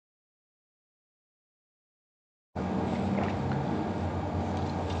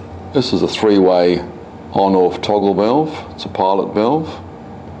This is a three-way on-off toggle valve. It's a pilot valve.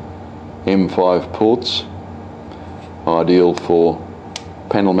 M5 ports, ideal for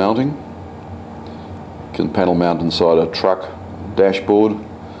panel mounting. You can panel mount inside a truck dashboard.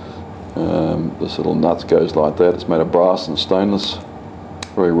 This little nut goes like that. It's made of brass and stainless,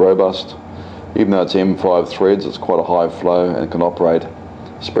 very robust. Even though it's M5 threads, it's quite a high flow and can operate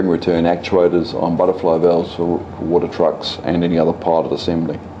spring return actuators on butterfly valves for water trucks and any other pilot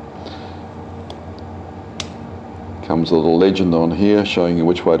assembly. Comes a little legend on here showing you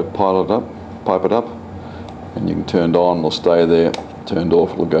which way to pipe it up, and you can turn it on, it'll stay there, turned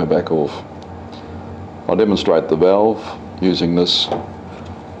off, it'll go back off. I'll demonstrate the valve using this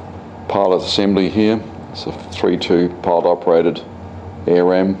pilot assembly here. It's a 3.2 pilot operated air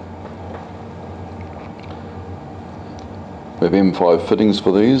ram. We have M5 fittings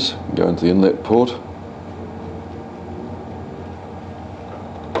for these, go into the inlet port.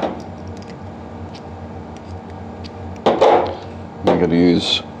 We're going to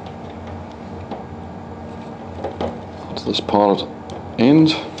use onto this pilot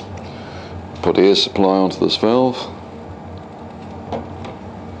end, put air supply onto this valve.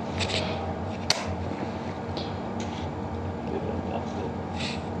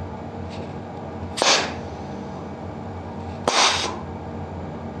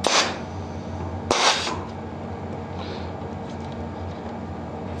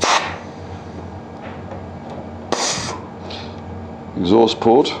 Exhaust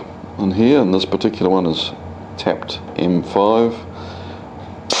port on here, and this particular one is tapped M5.